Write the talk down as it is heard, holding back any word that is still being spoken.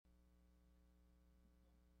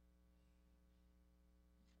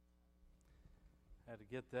Had to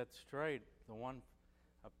get that straight. The one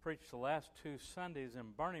I preached the last 2 Sundays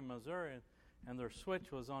in Bernie, Missouri, and their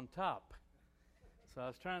switch was on top. So I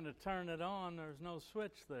was trying to turn it on. There's no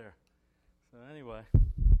switch there. So anyway,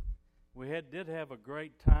 we did have a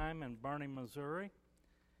great time in Bernie, Missouri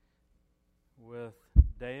with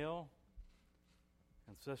Dale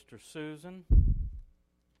and Sister Susan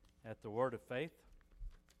at the Word of Faith.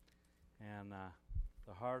 And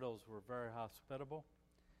the Hardles were very hospitable.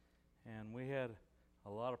 And we had a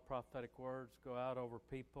lot of prophetic words go out over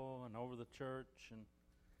people and over the church and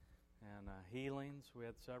healings. We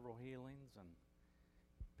had several healings and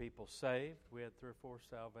people saved. We had 3 or 4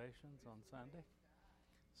 salvations on Sunday.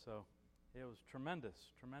 So it was tremendous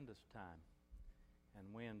time.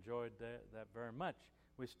 And we enjoyed that very much.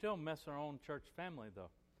 We still miss our own church family, though,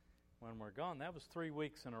 when we're gone. That was 3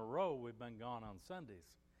 weeks in a row we've been gone on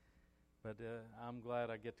Sundays. But I'm glad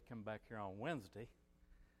I get to come back here on Wednesday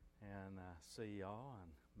and see y'all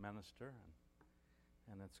and minister,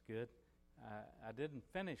 and it's good. I didn't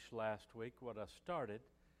finish last week what I started,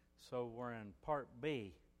 so we're in part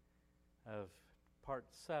B of part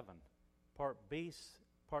 7. Part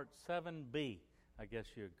 7B, I guess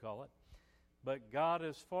you'd call it. But God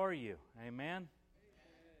is for you. Amen?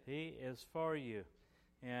 He is for you.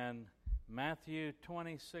 And Matthew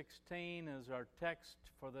 20:16 is our text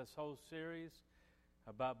for this whole series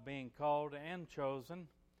about being called and chosen.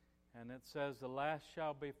 And it says, the last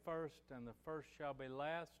shall be first, and the first shall be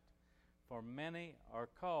last. For many are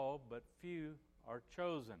called, but few are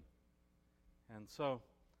chosen. And so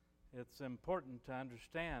it's important to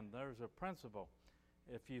understand there's a principle.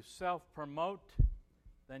 If you self-promote,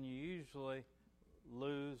 then you usually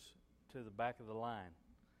lose to the back of the line.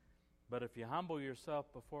 But if you humble yourself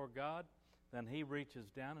before God, then He reaches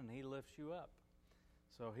down and He lifts you up.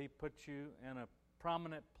 So He puts you in a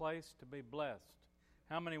prominent place to be blessed.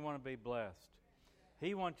 How many want to be blessed?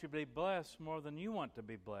 He wants you to be blessed more than you want to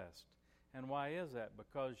be blessed. And why is that?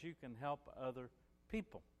 Because you can help other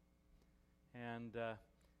people. And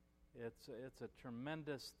it's a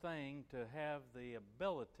tremendous thing to have the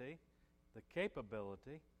ability, the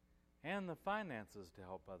capability, and the finances to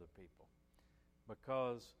help other people.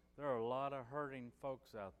 Because there are a lot of hurting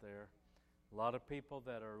folks out there, a lot of people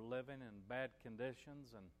that are living in bad conditions.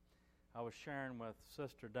 And I was sharing with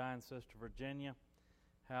Sister Di and Sister Virginia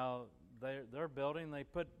how their building, they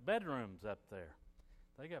put bedrooms up there.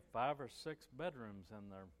 They got 5 or 6 bedrooms in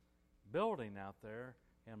their building out there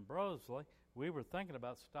in Broseley. We were thinking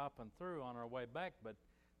about stopping through on our way back, but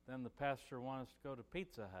then the pastor wanted us to go to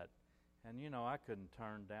Pizza Hut. And, I couldn't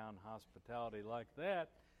turn down hospitality like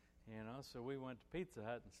that, so we went to Pizza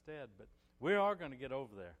Hut instead. But we are going to get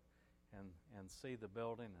over there and see the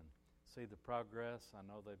building and see the progress. I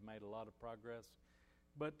know they've made a lot of progress.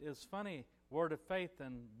 But it's funny, Word of Faith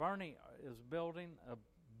in Bernie is building a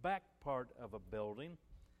back part of a building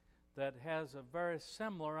that has a very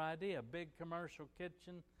similar idea, a big commercial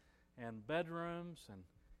kitchen and bedrooms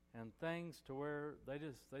and things to where they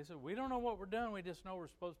said, we don't know what we're doing, we just know we're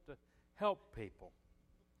supposed to help people.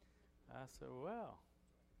 I said, well,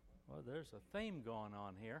 there's a theme going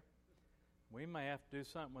on here. We may have to do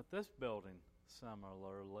something with this building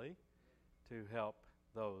similarly to help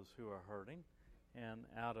those who are hurting and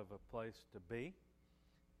out of a place to be.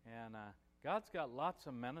 And God's got lots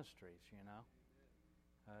of ministries,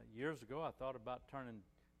 Years ago, I thought about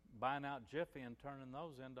buying out Jiffy and turning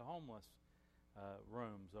those into homeless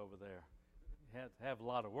rooms over there. You have a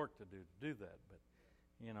lot of work to do that,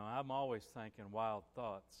 but I'm always thinking wild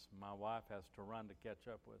thoughts. My wife has to run to catch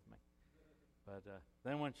up with me. But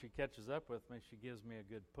then when she catches up with me, she gives me a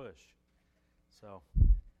good push. So,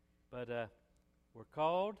 but we're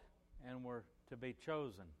called and we're to be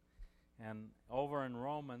chosen. And over in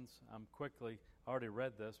Romans, already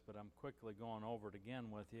read this, but I'm quickly going over it again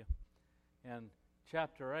with you. In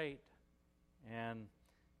chapter 8 and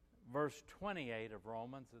verse 28 of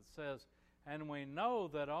Romans, it says, and we know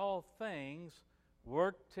that all things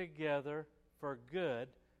work together for good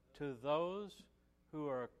to those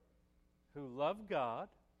who love God,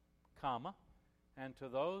 and to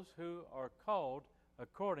those who are called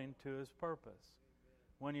according to His purpose.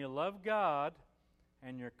 When you love God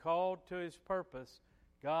and you're called to His purpose,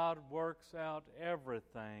 God works out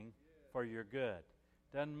everything for your good.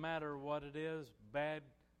 Doesn't matter what it is, bad,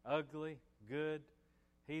 ugly, good.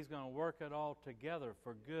 He's going to work it all together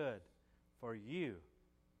for good for you.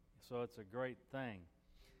 So it's a great thing.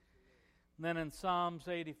 And then in Psalms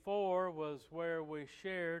 84 was where we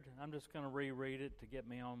shared. I'm just going to reread it to get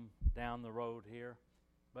me on down the road here.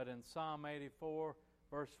 But in Psalm 84,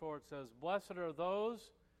 verse 4, it says, blessed are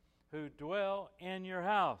those who dwell in your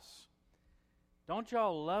house. Don't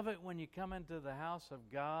y'all love it when you come into the house of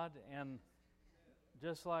God and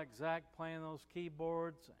just like Zach playing those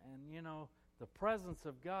keyboards and, you know, the presence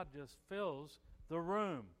of God just fills the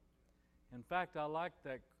room. In fact, I like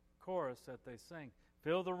that chorus that they sing,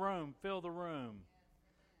 fill the room,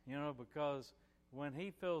 you know, because when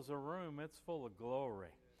He fills a room, it's full of glory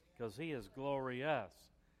because He is glorious.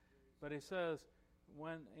 But He says,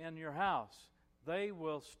 when in your house, they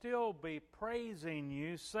will still be praising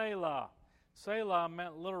you, Selah. Selah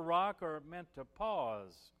meant little rock, or it meant to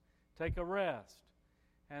pause, take a rest.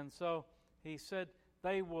 And so He said,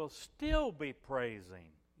 they will still be praising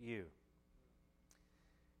you.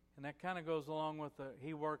 And that kind of goes along with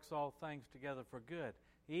He works all things together for good.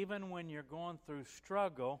 Even when you're going through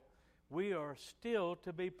struggle, we are still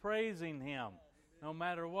to be praising Him, no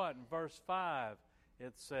matter what. In verse 5,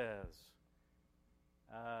 it says,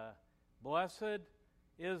 blessed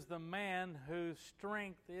is the man whose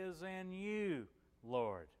strength is in you,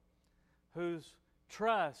 Lord, whose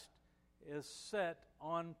trust is set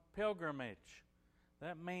on pilgrimage.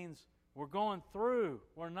 That means we're going through.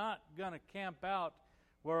 We're not going to camp out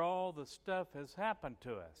where all the stuff has happened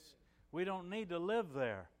to us. We don't need to live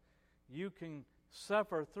there. You can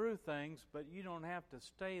suffer through things, but you don't have to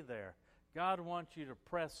stay there. God wants you to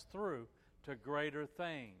press through to greater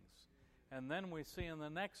things. And then we see in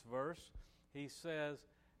the next verse, He says,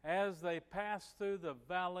 as they pass through the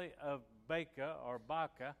valley of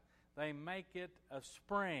Baca, they make it a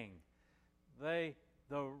spring. The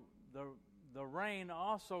rain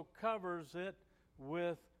also covers it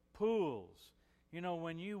with pools. You know,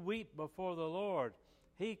 when you weep before the Lord,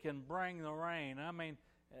 He can bring the rain. I mean,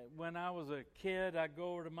 when I was a kid, I'd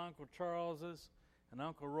go over to my Uncle Charles's and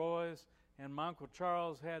Uncle Roy's, and my Uncle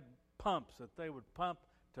Charles had pumps that they would pump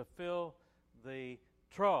to fill the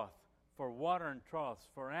trough for watering troughs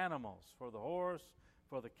for animals, for the horse,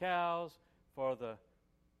 for the cows, for the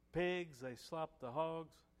pigs. They slopped the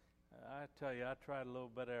hogs. I tell you, I tried a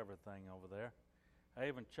little bit of everything over there. I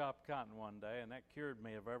even chopped cotton one day, and that cured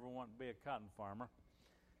me of ever wanting to be a cotton farmer.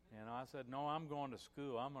 And I said, no, I'm going to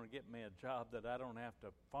school. I'm going to get me a job that I don't have to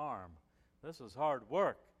farm. This is hard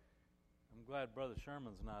work. I'm glad Brother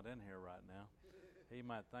Sherman's not in here right now. He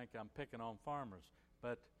might think I'm picking on farmers.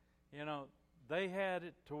 But, you know, they had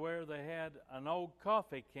it to where they had an old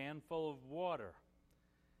coffee can full of water.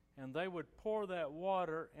 And they would pour that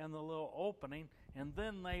water in the little opening, and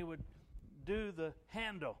then they would do the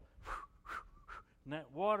handle. And that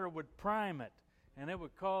water would prime it. And it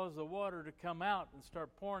would cause the water to come out and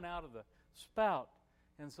start pouring out of the spout.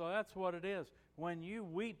 And so that's what it is. When you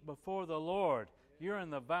weep before the Lord, you're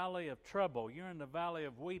in the valley of trouble. You're in the valley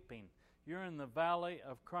of weeping. You're in the valley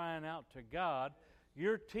of crying out to God.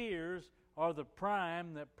 Your tears are the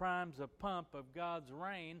prime that primes a pump of God's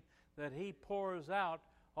rain that He pours out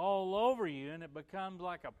all over you, and it becomes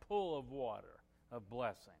like a pool of water of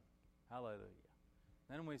blessing. Hallelujah.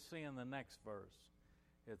 Then we see in the next verse,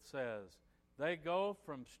 it says, they go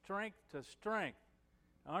from strength to strength.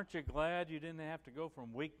 Aren't you glad you didn't have to go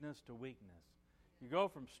from weakness to weakness? You go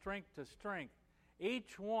from strength to strength.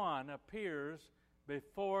 Each one appears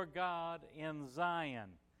before God in Zion.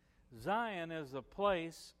 Zion is a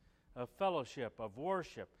place of fellowship, of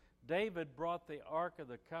worship. David brought the Ark of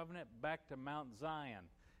the Covenant back to Mount Zion,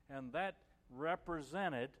 and that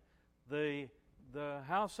represented the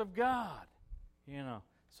house of God, you know.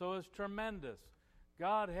 So it's tremendous.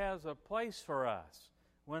 God has a place for us.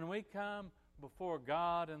 When we come before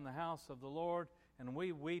God in the house of the Lord and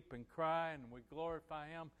we weep and cry and we glorify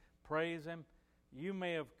Him, praise Him, you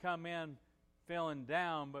may have come in feeling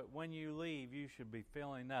down, but when you leave, you should be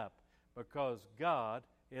filling up because God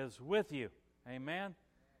is with you. Amen?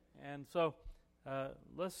 And so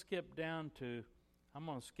let's skip down to, I'm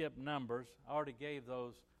going to skip Numbers. I already gave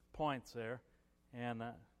those points there. And,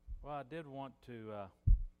 I did want to,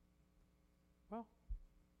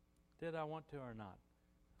 did I want to or not?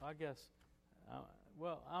 I guess,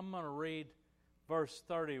 I'm going to read verse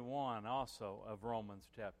 31 also of Romans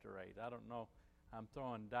chapter 8. I don't know, I'm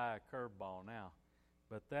throwing a curveball now,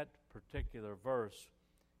 but that particular verse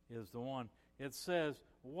is the one. It says,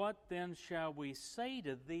 what then shall we say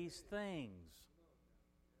to these things?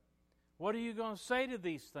 What are you going to say to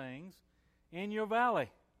these things in your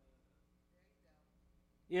valley?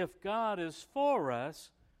 If God is for us,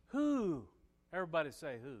 who? Everybody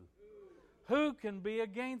say who. Who can be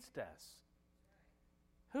against us?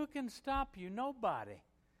 Who can stop you? Nobody.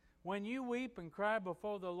 When you weep and cry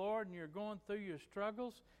before the Lord and you're going through your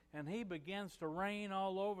struggles and He begins to rain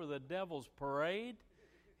all over the devil's parade,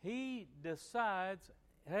 He decides,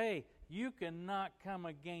 hey, you cannot come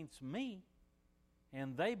against me,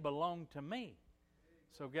 and they belong to me.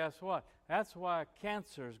 So guess what? That's why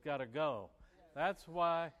cancer's got to go. That's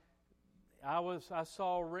why I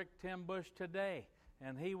saw Rick Timbush today,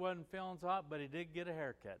 and he wasn't feeling so hot, but he did get a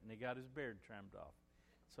haircut, and he got his beard trimmed off.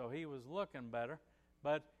 So he was looking better,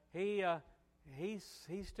 but he's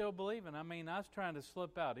still believing. I mean, I was trying to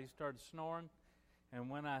slip out. He started snoring, and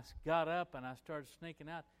when I got up and I started sneaking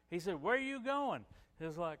out, he said, "Where are you going?" He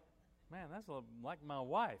was like, "Man, that's like my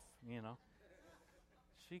wife, you know."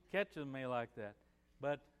 She catches me like that.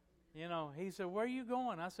 But, you know, he said, "Where are you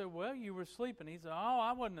going?" I said, "Well, you were sleeping." He said, "Oh,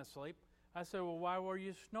 I wasn't asleep." I said, "Well, why were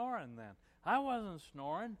you snoring then?" I wasn't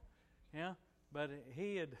snoring, yeah, but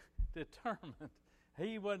he had determined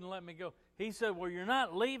he wouldn't let me go. He said, "Well, you're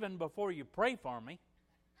not leaving before you pray for me."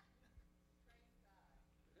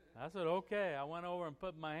 I said, "Okay." I went over and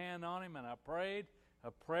put my hand on him, and I prayed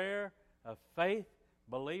a prayer of faith,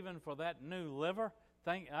 believing for that new liver.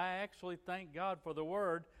 I actually thank God for the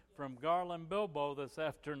word from Garland Bilbo this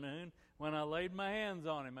afternoon when I laid my hands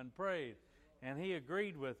on him and prayed. And he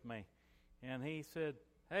agreed with me. And he said,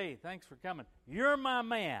 "Hey, thanks for coming. You're my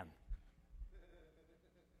man."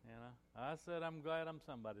 You know, I said, "I'm glad I'm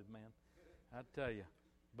somebody's man." I tell you.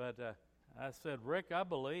 But I said, "Rick, I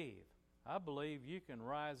believe you can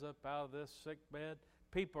rise up out of this sick bed.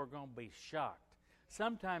 People are going to be shocked."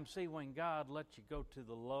 Sometimes, see, when God lets you go to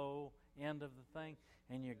the low end of the thing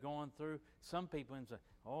and you're going through, some people say,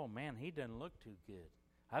 "Oh, man, he doesn't look too good.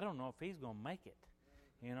 I don't know if he's going to make it."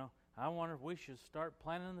 You know, I wonder if we should start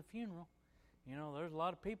planning the funeral. You know, there's a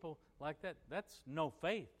lot of people like that. That's no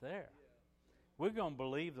faith there. We're going to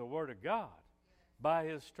believe the Word of God. By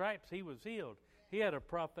His stripes, He was healed. He had a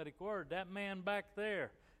prophetic word. That man back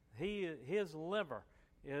there, his liver,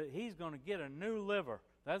 he's going to get a new liver.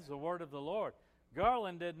 That's the word of the Lord.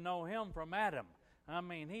 Garland didn't know him from Adam. I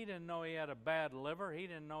mean, he didn't know he had a bad liver. He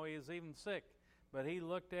didn't know he was even sick. But he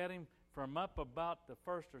looked at him from up about the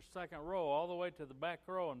first or second row all the way to the back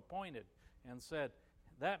row and pointed and said,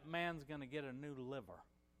 "That man's going to get a new liver."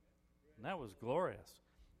 And that was glorious.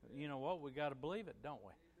 You know what? We got to believe it, don't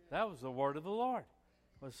we? That was the word of the Lord.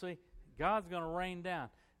 Well, see, God's going to rain down.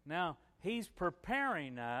 Now, He's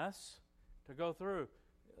preparing us to go through.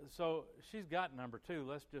 So she's got number 2.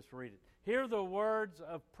 Let's just read it. "Hear the words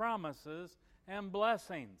of promises and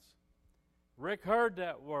blessings." Rick heard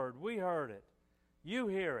that word. We heard it. You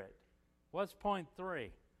hear it. What's point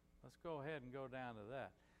 3? Let's go ahead and go down to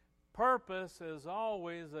that. Purpose is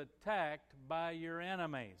always attacked by your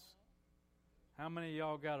enemies. How many of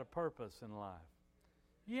y'all got a purpose in life?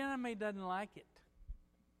 Your enemy doesn't like it.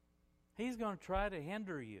 He's going to try to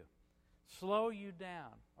hinder you, slow you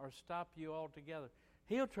down, or stop you altogether.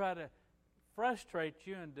 He'll try to frustrate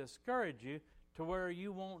you and discourage you to where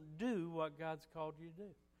you won't do what God's called you to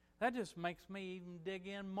do. That just makes me even dig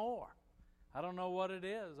in more. I don't know what it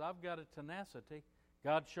is. I've got a tenacity.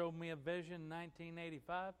 God showed me a vision in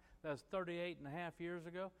 1985. That's 38 and a half years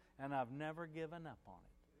ago, and I've never given up on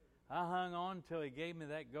it. I hung on until He gave me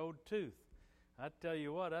that gold tooth. I tell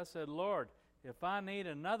you what, I said, "Lord, if I need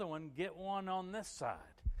another one, get one on this side.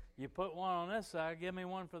 You put one on this side, give me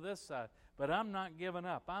one for this side." But I'm not giving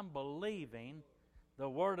up. I'm believing the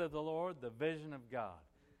word of the Lord, the vision of God.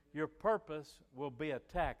 Your purpose will be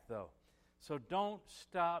attacked, though. So don't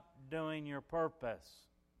stop doing your purpose.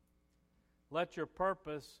 Let your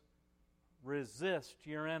purpose resist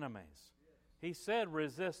your enemies. He said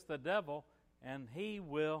resist the devil, and he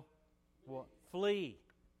will flee.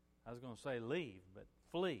 I was going to say leave, but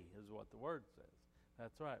flee is what the word says.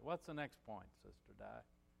 That's right. What's the next point, Sister Di?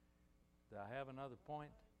 Do I have another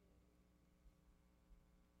point?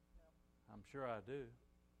 I'm sure I do.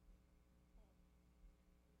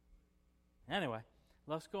 Anyway,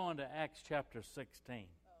 let's go on to Acts chapter 16.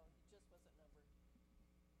 Oh, he just wasn't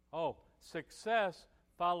numbered. Oh, success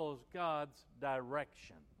follows God's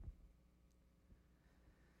direction.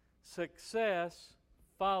 Success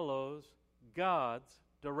follows God's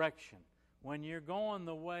direction. When you're going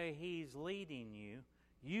the way He's leading you,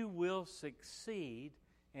 you will succeed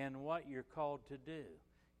in what you're called to do.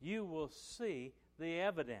 You will see the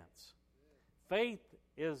evidence. Faith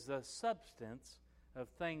is the substance of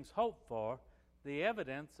things hoped for, the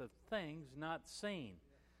evidence of things not seen.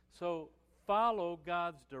 So follow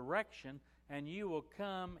God's direction, and you will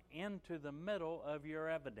come into the middle of your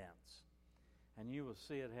evidence, and you will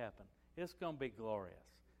see it happen. It's going to be glorious,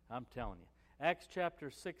 I'm telling you. Acts chapter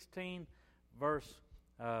 16, verse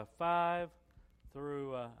 5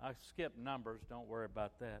 through, I skipped Numbers, don't worry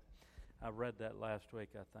about that. I read that last week,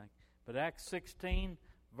 I think. But Acts 16,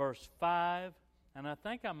 verse 5, and I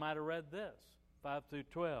think I might have read this, 5 through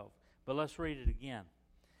 12. But let's read it again.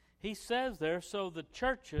 He says there, "So the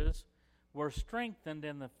churches were strengthened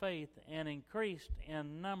in the faith and increased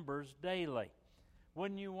in numbers daily.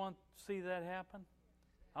 Wouldn't you want to see that happen?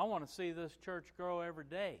 I want to see this church grow every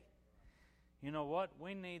day. You know what?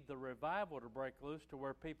 We need the revival to break loose to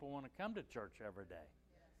where people want to come to church every day.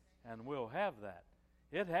 And we'll have that.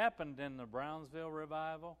 It happened in the Brownsville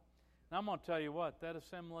revival. And I'm going to tell you what, that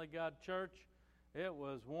Assembly of God church, it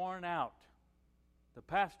was worn out. The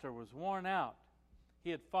pastor was worn out.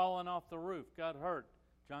 He had fallen off the roof, got hurt,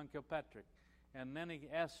 John Kilpatrick. And then he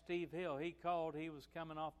asked Steve Hill. He called. He was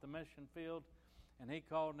coming off the mission field. And he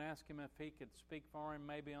called and asked him if he could speak for him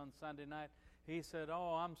maybe on Sunday night. He said,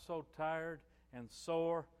 "Oh, I'm so tired and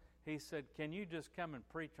sore." He said, "Can you just come and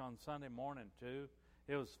preach on Sunday morning too?"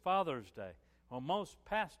 It was Father's Day. Well, most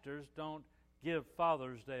pastors don't give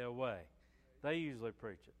Father's Day away. They usually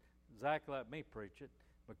preach it. Zach let me preach it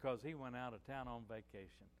because he went out of town on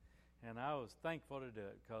vacation. And I was thankful to do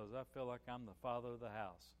it because I feel like I'm the father of the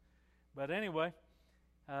house. But anyway,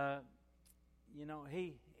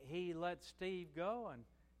 he let Steve go,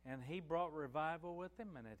 and he brought revival with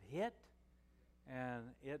him, and it hit,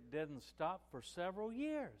 and it didn't stop for several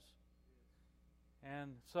years.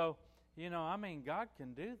 And so, God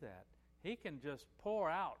can do that. He can just pour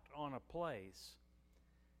out on a place,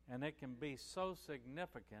 and it can be so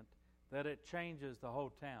significant that it changes the whole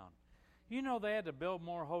town. They had to build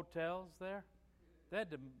more hotels there. They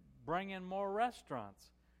had to bring in more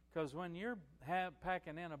restaurants, because when you're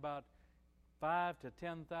packing in about 5,000 to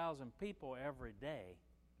 10,000 people every day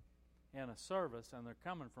in a service, and they're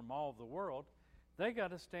coming from all over the world, they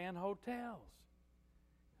got to stay in hotels.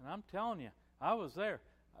 And I'm telling you, I was there.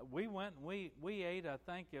 We went and we ate, I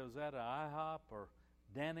think it was at an IHOP or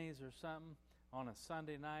Denny's or something on a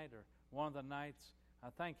Sunday night or one of the nights. I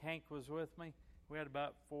think Hank was with me. We had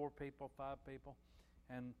about 5 people.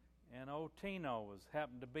 And old Tino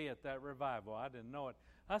happened to be at that revival. I didn't know it.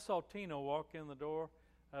 I saw Tino walk in the door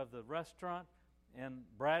of the restaurant, and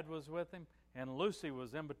Brad was with him, and Lucy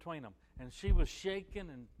was in between them. And she was shaking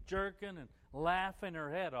and jerking and laughing her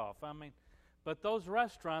head off. But those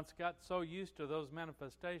restaurants got so used to those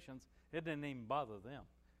manifestations, it didn't even bother them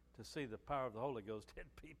to see the power of the Holy Ghost hit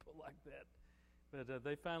people like that. But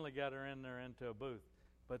they finally got her in there into a booth.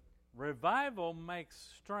 But revival makes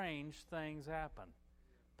strange things happen.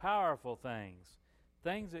 Powerful things.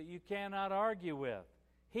 Things that you cannot argue with.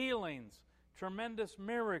 Healings. Tremendous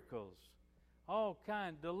miracles. All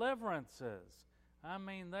kinds. Deliverances.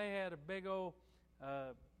 They had a big old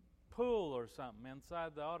pool or something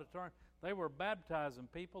inside the auditorium. They were baptizing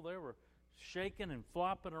people. They were shaking and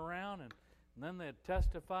flopping around, and then they'd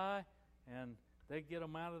testify, and they'd get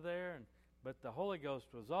them out of there. But the Holy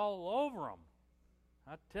Ghost was all over them.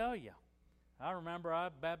 I tell you. I remember I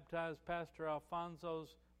baptized Pastor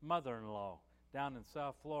Alfonso's mother-in-law down in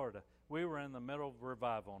South Florida. We were in the middle of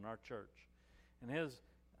revival in our church. And his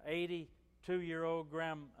 82-year-old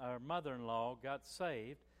mother-in-law got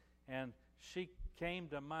saved, and she came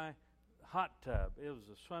to my hot tub. It was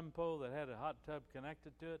a swim pool that had a hot tub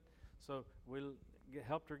connected to it. So we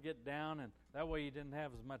helped her get down, and that way you didn't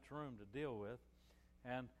have as much room to deal with.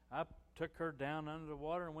 And I took her down under the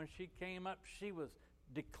water, and when she came up, she was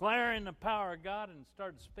declaring the power of God and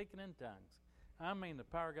started speaking in tongues. The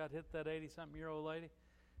power of God hit that 80-something-year-old lady,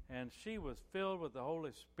 and she was filled with the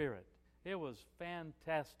Holy Spirit. It was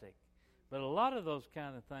fantastic. But a lot of those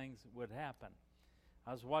kind of things would happen.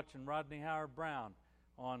 I was watching Rodney Howard-Browne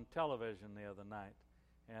on television the other night,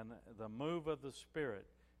 and the move of the Spirit,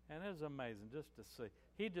 and it was amazing just to see.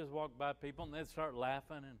 He'd just walk by people, and they'd start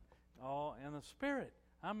laughing, and all in the Spirit.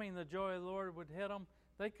 The joy of the Lord would hit them.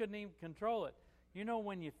 They couldn't even control it.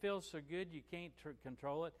 When you feel so good, you can't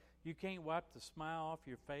control it. You can't wipe the smile off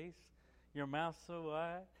your face, your mouth so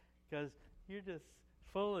wide, because you're just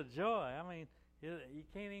full of joy. You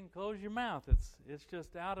can't even close your mouth. It's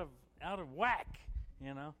just out of whack.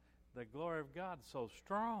 The glory of God is so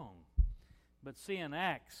strong. But see, in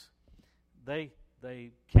Acts, they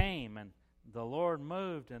came, and the Lord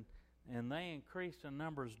moved, and they increased in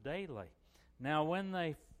numbers daily. Now, when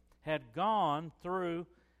they had gone through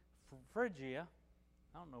Phrygia,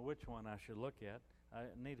 I don't know which one I should look at. I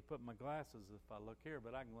need to put my glasses if I look here,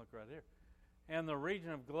 but I can look right here. And the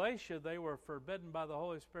region of Galatia, they were forbidden by the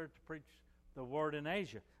Holy Spirit to preach the word in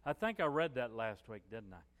Asia. I think I read that last week,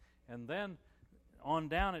 didn't I? And then on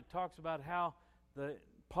down it talks about how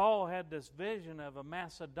Paul had this vision of a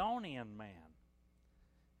Macedonian man.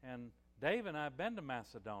 And Dave and I have been to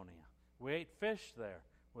Macedonia. We ate fish there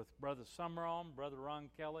with Brother Summerall, Brother Ron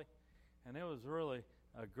Kelly, and it was really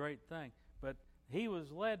a great thing. But he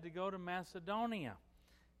was led to go to Macedonia.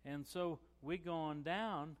 And so we go on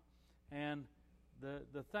down, and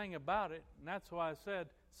the thing about it, and that's why I said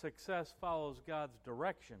success follows God's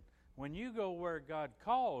direction. When you go where God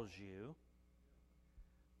calls you,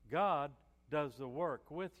 God does the work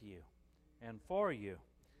with you and for you.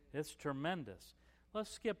 It's tremendous. Let's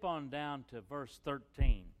skip on down to verse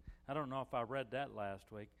 13. I don't know if I read that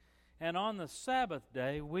last week. And on the Sabbath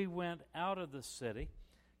day we went out of the city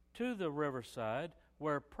to the riverside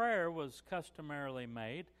where prayer was customarily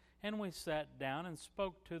made, and we sat down and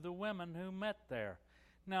spoke to the women who met there.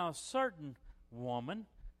 Now a certain woman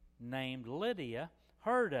named Lydia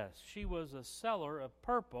heard us. She was a seller of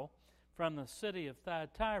purple from the city of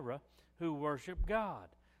Thyatira who worshiped God.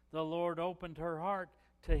 The Lord opened her heart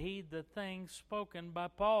to heed the things spoken by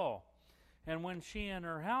Paul. And when she and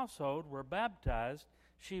her household were baptized,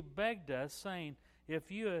 she begged us, saying,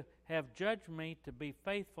 "If you have judged me to be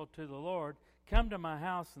faithful to the Lord, come to my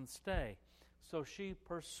house and stay." So she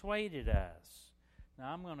persuaded us.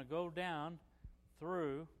 Now I'm going to go down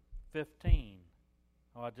through 15.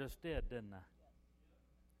 Oh, I just did, didn't I?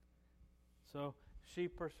 So she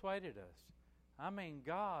persuaded us. I mean,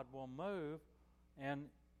 God will move, and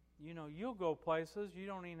you'll go places you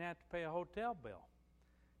don't even have to pay a hotel bill,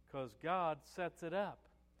 because God sets it up.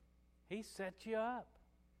 He sets you up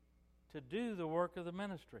to do the work of the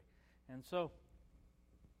ministry. And so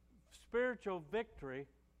spiritual victory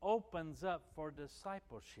opens up for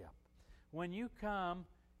discipleship. When you come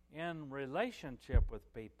in relationship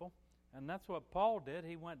with people, and that's what Paul did.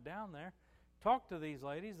 He went down there, talked to these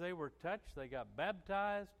ladies. They were touched. They got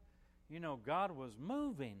baptized. God was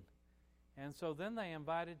moving. And so then they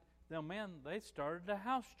invited them in. They started a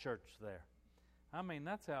house church there. I mean,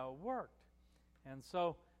 that's how it worked. And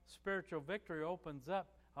so spiritual victory opens up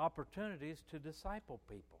opportunities to disciple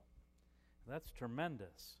people. That's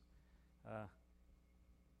tremendous.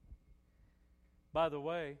 By the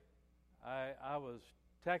way, I was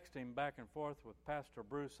texting back and forth with Pastor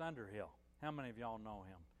Bruce Underhill. How many of y'all know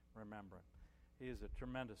him, remember him? He's a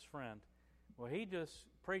tremendous friend. Well, he just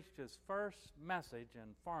preached his first message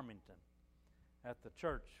in Farmington at the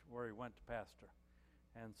church where he went to pastor,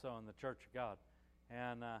 and so in the Church of God.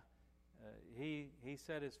 And he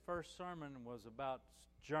said his first sermon was about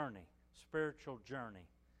journey, spiritual journey.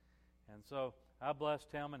 And so I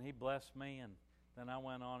blessed him, and he blessed me, and then I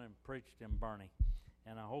went on and preached in Bernie.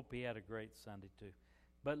 And I hope he had a great Sunday too.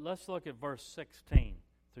 But let's look at verse 16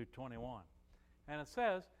 through 21. And it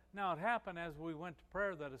says, "Now it happened as we went to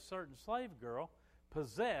prayer that a certain slave girl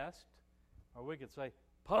possessed," or we could say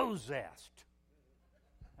possessed.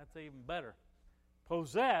 That's even better.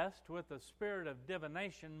 "Possessed with the spirit of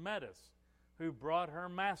divination met us, who brought her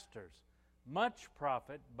masters much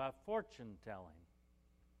profit by fortune telling."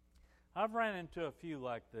 I've ran into a few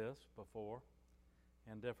like this before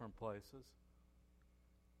in different places.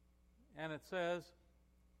 And it says,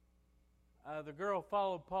 the girl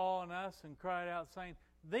followed Paul and us and cried out, saying,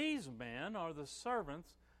 "These men are the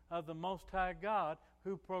servants of the Most High God,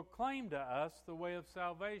 who proclaim to us the way of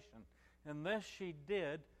salvation." And this she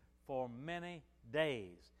did for many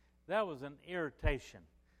days. That was an irritation.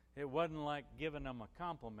 It wasn't like giving them a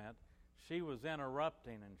compliment. She was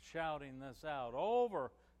interrupting and shouting this out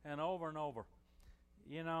over and over and over.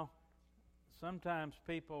 Sometimes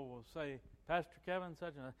people will say, "Pastor Kevin,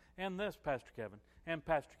 such and this Pastor Kevin, and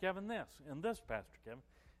Pastor Kevin this, and this Pastor Kevin."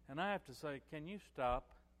 And I have to say, can you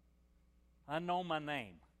stop? I know my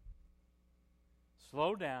name.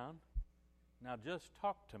 Slow down. Now just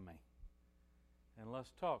talk to me. And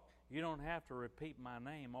let's talk. You don't have to repeat my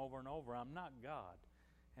name over and over. I'm not God.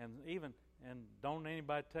 And don't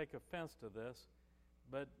anybody take offense to this,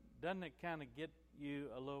 but doesn't it kind of get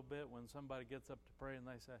you a little bit when somebody gets up to pray and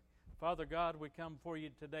they say, "Father God, we come for you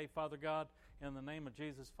today, Father God, in the name of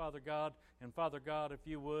Jesus, Father God, and Father God, if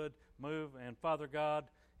you would, move, and Father God,"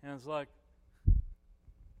 and it's like,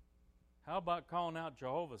 how about calling out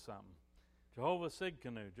Jehovah something? Jehovah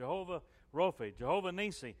Sidkenu, Jehovah Rophi, Jehovah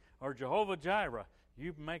Nisi, or Jehovah Jireh.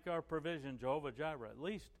 You make our provision, Jehovah Jireh. At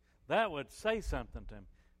least that would say something to him.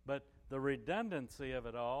 But the redundancy of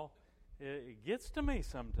it all, it gets to me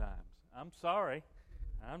sometimes. I'm sorry.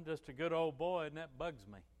 I'm just a good old boy, and that bugs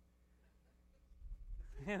me.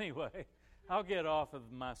 Anyway, I'll get off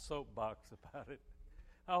of my soapbox about it.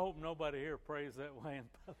 I hope nobody here prays that way in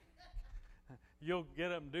public. You'll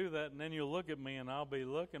get up and do that, and then you'll look at me, and I'll be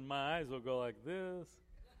looking. My eyes will go like this.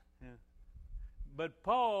 Yeah. But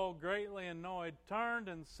Paul, greatly annoyed, turned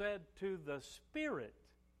and said to the Spirit,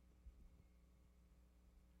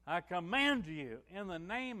 "I command you in the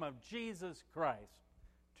name of Jesus Christ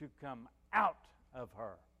to come out of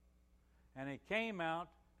her." And he came out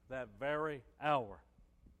that very hour.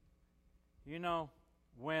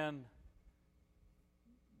 When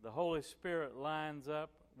the Holy Spirit lines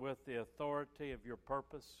up with the authority of your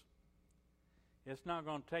purpose, it's not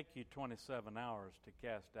going to take you 27 hours to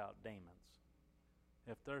cast out demons.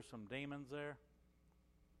 If there's some demons there,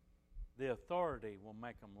 the authority will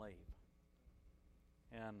make them leave.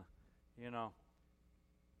 And,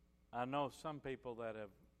 I know some people that have,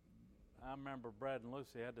 I remember Brad and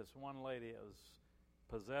Lucy had this one lady that was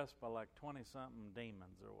possessed by like 20-something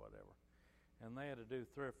demons or whatever. And they had to do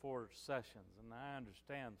 3 or 4 sessions. And I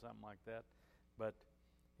understand something like that. But,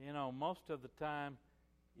 most of the time,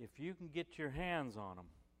 if you can get your hands on them,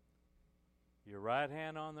 your right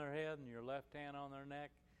hand on their head and your left hand on their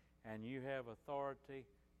neck, and you have authority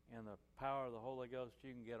and the power of the Holy Ghost,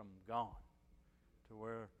 you can get them gone to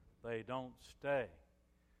where they don't stay.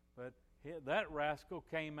 But that rascal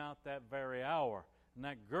came out that very hour, and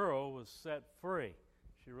that girl was set free.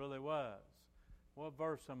 She really was. What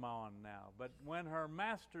verse am I on now? But when her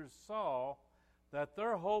masters saw that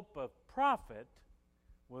their hope of profit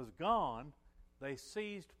was gone, they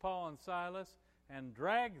seized Paul and Silas and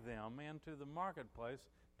dragged them into the marketplace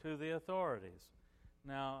to the authorities.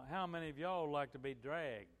 Now, how many of y'all like to be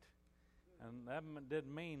dragged? And that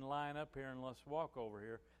didn't mean line up here and let's walk over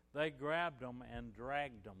here. They grabbed them and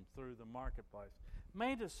dragged them through the marketplace.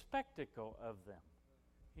 Made a spectacle of them.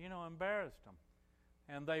 Embarrassed them.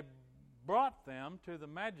 And they brought them to the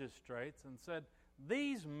magistrates and said,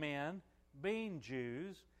 "These men, being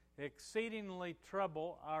Jews, exceedingly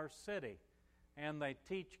trouble our city, and they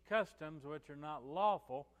teach customs which are not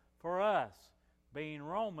lawful for us, being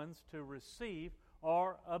Romans, to receive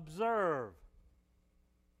or observe."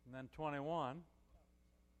 And then 21,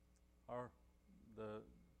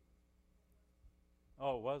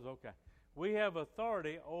 it was? Okay. "We have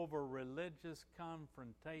authority over religious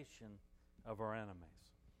confrontation of our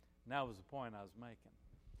enemies." And that was the point I was making.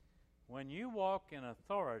 When you walk in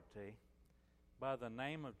authority by the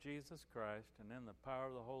name of Jesus Christ and in the power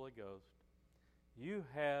of the Holy Ghost, you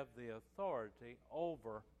have the authority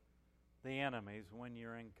over the enemies when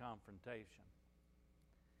you're in confrontation.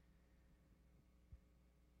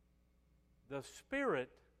 The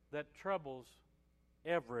spirit that troubles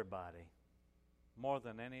everybody more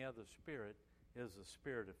than any other spirit is the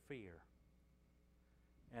spirit of fear.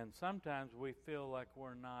 And sometimes we feel like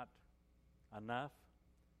we're not enough.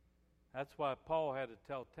 That's why Paul had to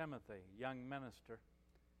tell Timothy, young minister,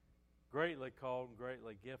 greatly called and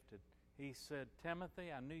greatly gifted. He said,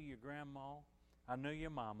 "Timothy, I knew your grandma, I knew your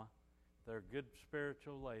mama. They're good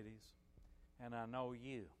spiritual ladies, and I know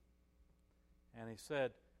you." And he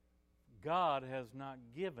said, "God has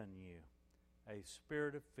not given you a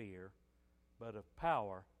spirit of fear, but of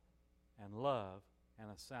power and love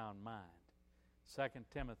and a sound mind." 2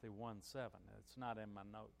 Timothy 1:7. It's not in my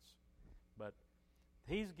notes. But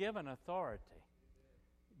he's given authority.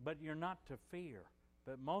 But you're not to fear.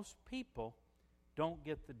 But most people don't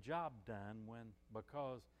get the job done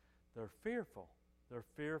because they're fearful. They're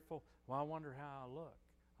fearful. Well, I wonder how I look.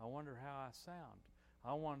 I wonder how I sound.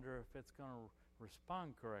 I wonder if it's going to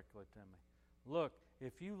respond correctly to me. Look,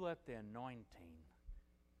 if you let the anointing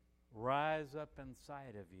rise up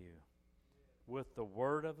inside of you with the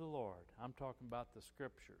word of the Lord, I'm talking about the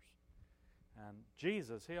scriptures. And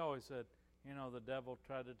Jesus, he always said, the devil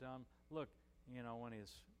tried to tell him, look, when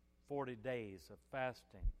he's 40 days of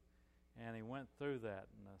fasting, and he went through that,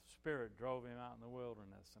 and the Spirit drove him out in the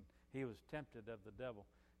wilderness, and he was tempted of the devil.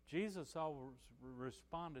 Jesus always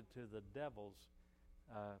responded to the devil's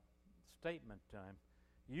statement to him,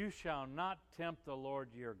 "You shall not tempt the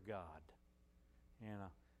Lord your God."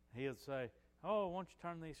 He would say, "Oh, won't you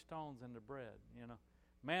turn these stones into bread?"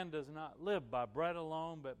 Man does not live by bread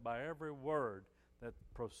alone, but by every word that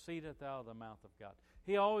proceedeth out of the mouth of God.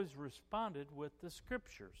 He always responded with the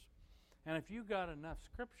Scriptures. And if you got enough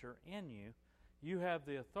Scripture in you, you have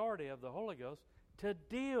the authority of the Holy Ghost to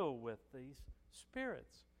deal with these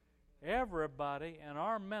spirits. Everybody in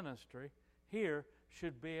our ministry here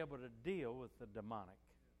should be able to deal with the demonic.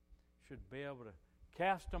 Should be able to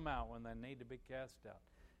cast them out when they need to be cast out.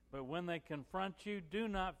 But when they confront you, do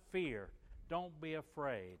not fear. Don't be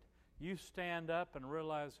afraid. You stand up and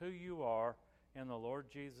realize who you are in the Lord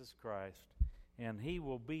Jesus Christ, and He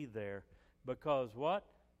will be there. Because what?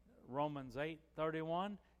 Romans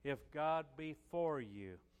 8:31, if God be for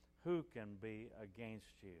you, who can be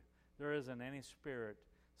against you? There isn't any spirit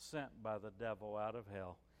sent by the devil out of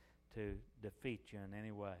hell to defeat you in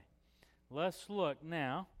any way. Let's look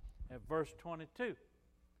now at verse 22.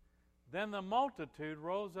 Then the multitude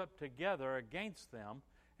rose up together against them,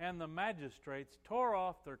 and the magistrates tore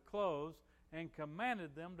off their clothes and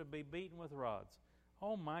commanded them to be beaten with rods.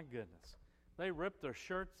 Oh my goodness. They ripped their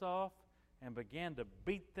shirts off and began to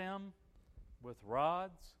beat them with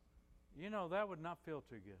rods. that would not feel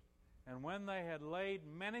too good. And when they had laid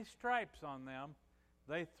many stripes on them,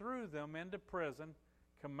 they threw them into prison,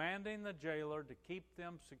 commanding the jailer to keep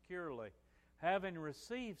them securely. Having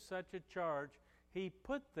received such a charge, he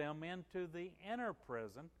put them into the inner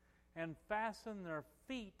prison and fastened their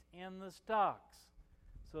feet in the stocks.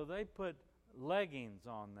 So they put leggings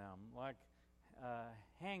on them, like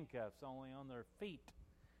handcuffs, only on their feet.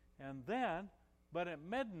 And then, but at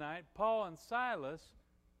midnight, Paul and Silas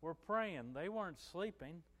were praying. They weren't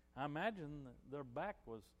sleeping. I imagine their back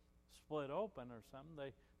was split open or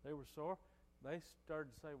something. They were sore. They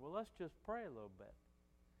started to say, well, let's just pray a little bit.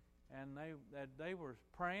 And they were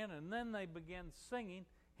praying, and then they began singing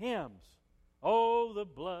hymns. Oh, the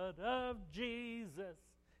blood of Jesus.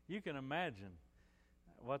 You can imagine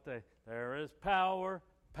there is power,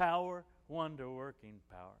 wonder-working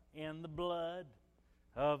power in the blood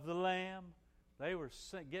of the Lamb. They were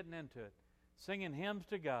getting into it, singing hymns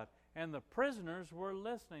to God. And the prisoners were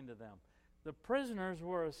listening to them. The prisoners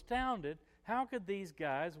were astounded. How could these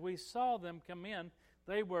guys, we saw them come in,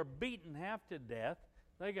 they were beaten half to death.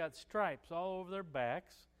 They got stripes all over their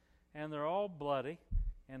backs, and they're all bloody.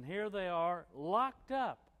 And here they are, locked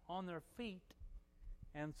up on their feet.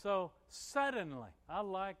 And so suddenly, I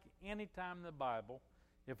like any time in the Bible,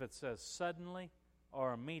 if it says suddenly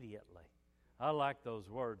or immediately. I like those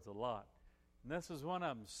words a lot. And this is one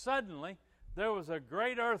of them. Suddenly, there was a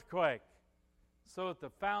great earthquake, so that the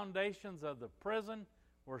foundations of the prison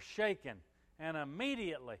were shaken. And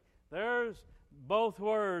immediately, there's both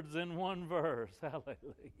words in one verse. Hallelujah.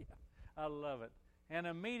 I love it. And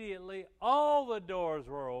immediately, all the doors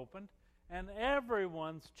were opened, and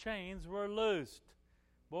everyone's chains were loosed.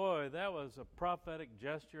 Boy, that was a prophetic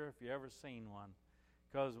gesture if you ever seen one.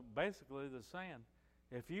 Because basically they're saying,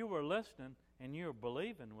 if you were listening and you were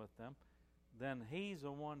believing with them, then he's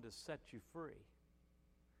the one to set you free.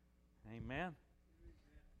 Amen?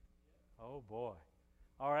 Oh boy.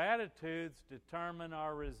 Our attitudes determine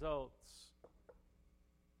our results.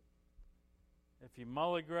 If you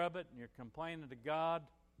mully-grub it and you're complaining to God,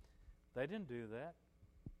 they didn't do that.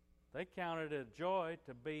 They counted it joy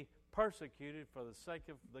to be persecuted for the sake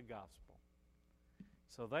of the gospel.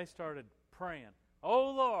 So they started praying,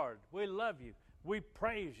 oh Lord, we love you. We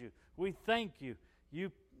praise you. We thank you.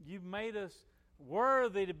 You've made us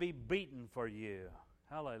worthy to be beaten for you.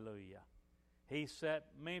 Hallelujah. He set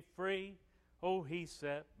me free. Oh, he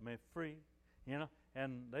set me free.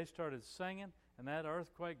 And they started singing, and that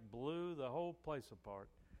earthquake blew the whole place apart,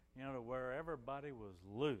 to where everybody was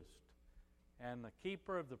loosed. And the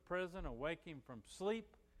keeper of the prison, awaking from sleep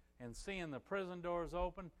and seeing the prison doors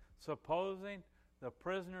open, supposing the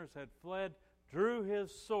prisoners had fled, drew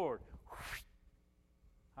his sword.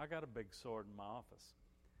 I got a big sword in my office.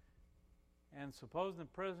 And supposing the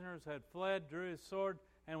prisoners had fled, drew his sword,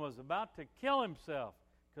 and was about to kill himself,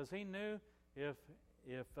 because he knew if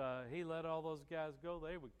he let all those guys go,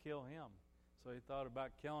 they would kill him. So he thought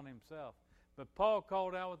about killing himself. But Paul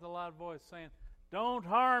called out with a loud voice, saying, don't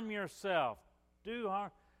harm yourself. Do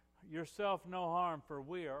harm yourself no harm, for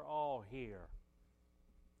we are all here.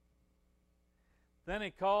 Then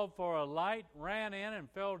he called for a light, ran in, and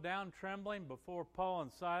fell down trembling before Paul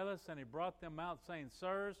and Silas, and he brought them out, saying,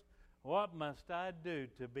 sirs, what must I do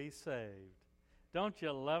to be saved? Don't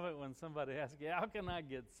you love it when somebody asks you, how can I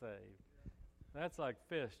get saved? That's like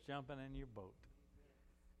fish jumping in your boat.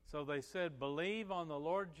 So they said, believe on the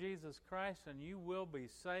Lord Jesus Christ, and you will be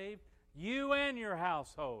saved, you and your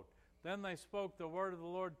household. Then they spoke the word of the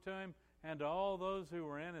Lord to him and to all those who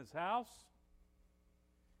were in his house.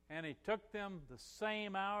 And he took them the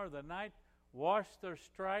same hour of the night, washed their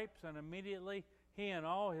stripes, and immediately he and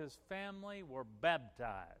all his family were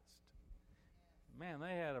baptized. Man,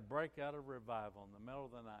 they had a breakout of revival in the middle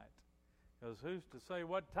of the night. Because who's to say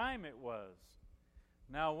what time it was?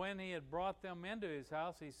 Now when he had brought them into his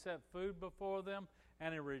house, he set food before them,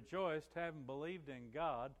 and he rejoiced, having believed in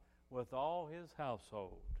God with all his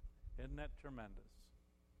household. Isn't that tremendous?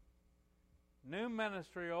 New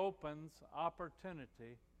ministry opens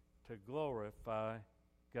opportunity to glorify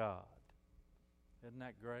God. Isn't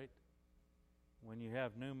that great? When you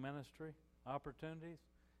have new ministry opportunities,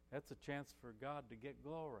 that's a chance for God to get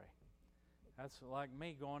glory. That's like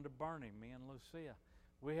me going to Bernie, me and Lucia.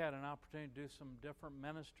 We had an opportunity to do some different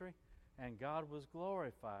ministry, and God was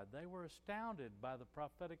glorified. They were astounded by the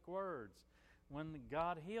prophetic words when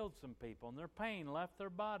God healed some people and their pain left their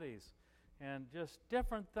bodies and just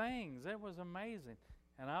different things. It was amazing.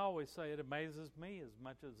 And I always say it amazes me as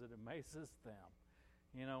much as it amazes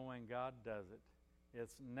them. When God does it, it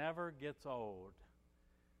never gets old.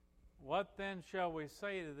 What then shall we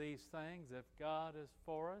say to these things? If God is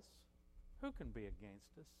for us, who can be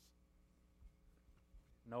against us?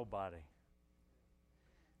 Nobody.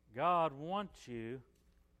 God wants you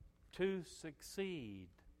to succeed.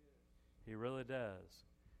 He really does.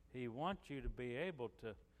 He wants you to be able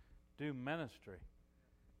to do ministry.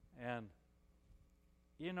 And,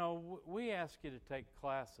 you know, we ask you to take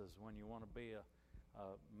classes when you want to be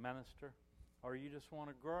a minister or you just want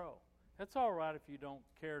to grow. It's all right if you don't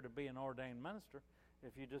care to be an ordained minister,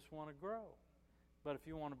 if you just want to grow. But if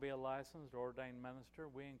you want to be a licensed ordained minister,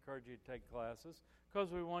 we encourage you to take classes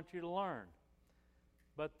because we want you to learn.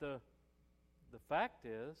 But the fact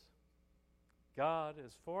is, God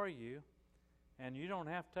is for you, and you don't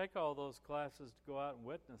have to take all those classes to go out and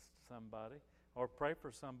witness to somebody or pray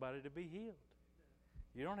for somebody to be healed.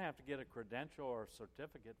 You don't have to get a credential or a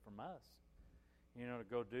certificate from us, you know, to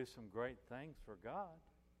go do some great things for God.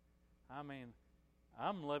 I mean,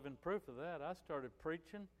 I'm living proof of that. I started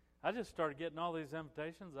preaching. I just started getting all these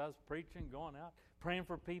invitations. I was preaching, going out, praying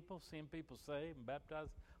for people, seeing people saved and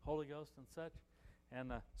baptized, Holy Ghost and such.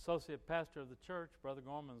 And the associate pastor of the church, Brother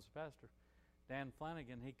Gorman's pastor, Dan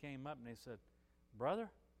Flanagan, he came up and he said, "Brother,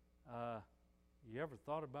 you ever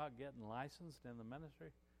thought about getting licensed in the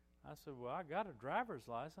ministry?" I said, "Well, I got a driver's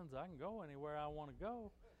license. I can go anywhere I want to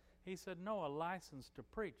go." He said, "No, a license to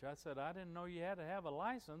preach." I said, "I didn't know you had to have a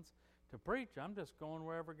license to preach. I'm just going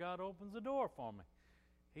wherever God opens the door for me."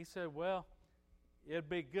 He said, "Well, it'd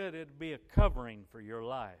be good. It'd be a covering for your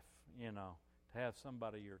life, you know, to have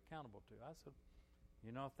somebody you're accountable to." I said,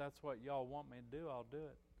 "You know, if that's what y'all want me to do, I'll do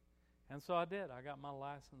it." And so I did. I got my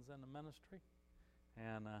license in the ministry.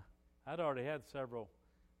 And I'd already had several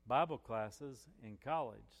Bible classes in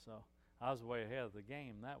college, so I was way ahead of the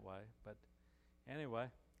game that way. But anyway,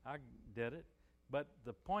 I did it. But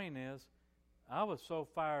the point is, I was so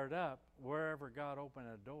fired up, wherever God opened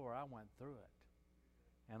a door, I went through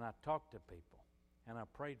it. And I talked to people, and I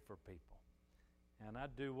prayed for people. And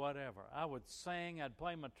I'd do whatever. I would sing, I'd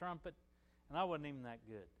play my trumpet, and I wasn't even that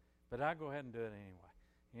good. But I'd go ahead and do it anyway.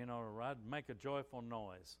 You know, I'd make a joyful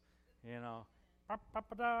noise, you know,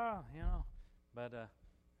 you know. But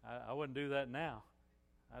I wouldn't do that now.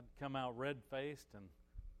 I'd come out red-faced and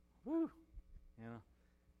whoo, you know.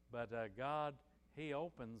 But God, He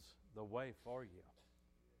opens the way for you.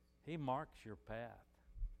 He marks your path.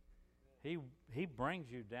 He brings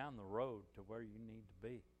you down the road to where you need to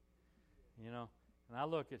be, you know. And I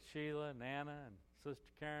look at Sheila and Anna and Sister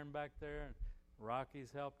Karen back there, and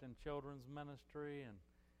Rocky's helped in children's ministry and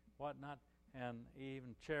whatnot, and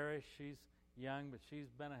even Cherish, she's young, but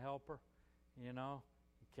she's been a helper, you know.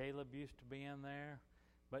 Caleb used to be in there.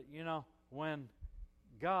 But, you know, when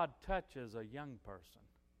God touches a young person,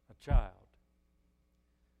 a child,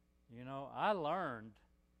 you know, I learned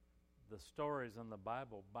the stories in the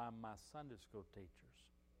Bible by my Sunday school teachers.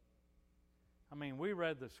 I mean, we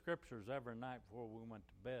read the scriptures every night before we went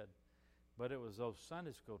to bed, but it was those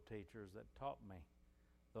Sunday school teachers that taught me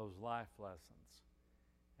those life lessons.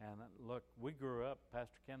 And look, we grew up,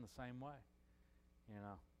 Pastor Ken, the same way, you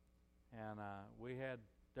know. And we had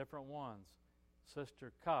different ones.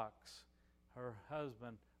 Sister Cox, her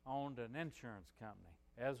husband owned an insurance company.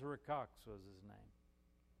 Ezra Cox was his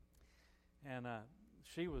name. And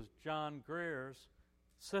she was John Greer's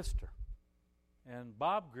sister. And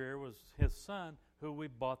Bob Greer was his son, who we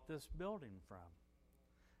bought this building from.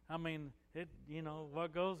 I mean, it, you know,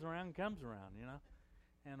 what goes around comes around, you know.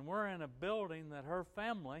 And we're in a building that her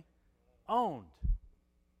family owned,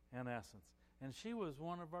 in essence. And she was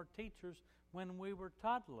one of our teachers when we were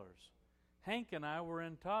toddlers. Hank and I were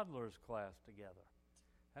in toddlers class together.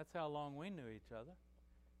 That's how long we knew each other.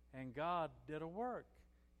 And God did a work.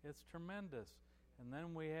 It's tremendous. And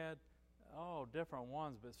then we had, different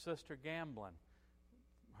ones, but Sister Gamblin.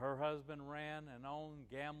 Her husband ran and owned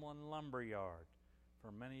Gamblin Lumberyard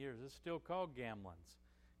for many years. It's still called Gamblin's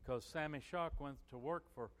because Sammy Shock went to work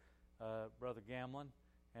for Brother Gamblin,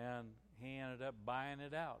 and he ended up buying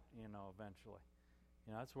it out, you know, eventually.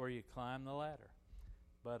 You know, that's where you climb the ladder.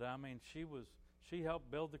 But, I mean, she helped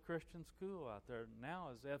build the Christian school out there. Now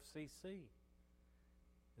is FCC.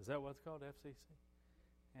 Is that what it's called, FCC?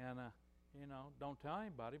 And, you know, don't tell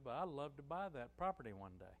anybody, but I'd love to buy that property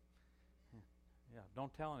one day. Yeah,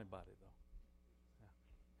 don't tell anybody,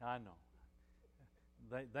 though. Yeah, I know.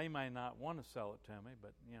 They may not want to sell it to me,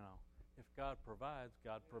 but, you know, if God provides,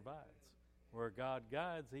 God provides. Where God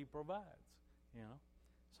guides, He provides, you know.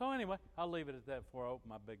 So anyway, I'll leave it at that before I open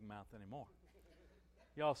my big mouth anymore.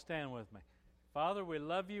 Y'all stand with me. Father, we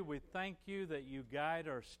love you. We thank you that you guide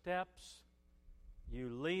our steps. You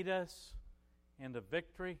lead us into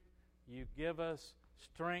victory. You give us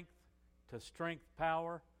strength to strength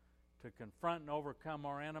power to confront and overcome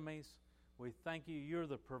our enemies. We thank you. You're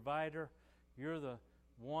the provider. You're the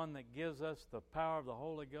one that gives us the power of the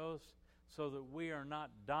Holy Ghost so that we are not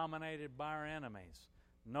dominated by our enemies.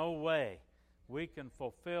 No way. We can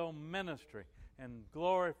fulfill ministry and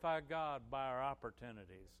glorify God by our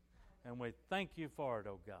opportunities. And we thank you for it,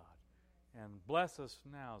 oh God. And bless us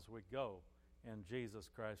now as we go in Jesus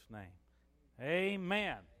Christ's name.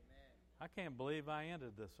 Amen. I can't believe I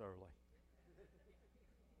ended this early.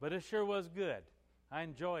 But it sure was good. I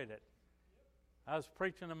enjoyed it. I was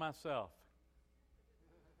preaching to myself.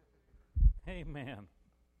 Amen.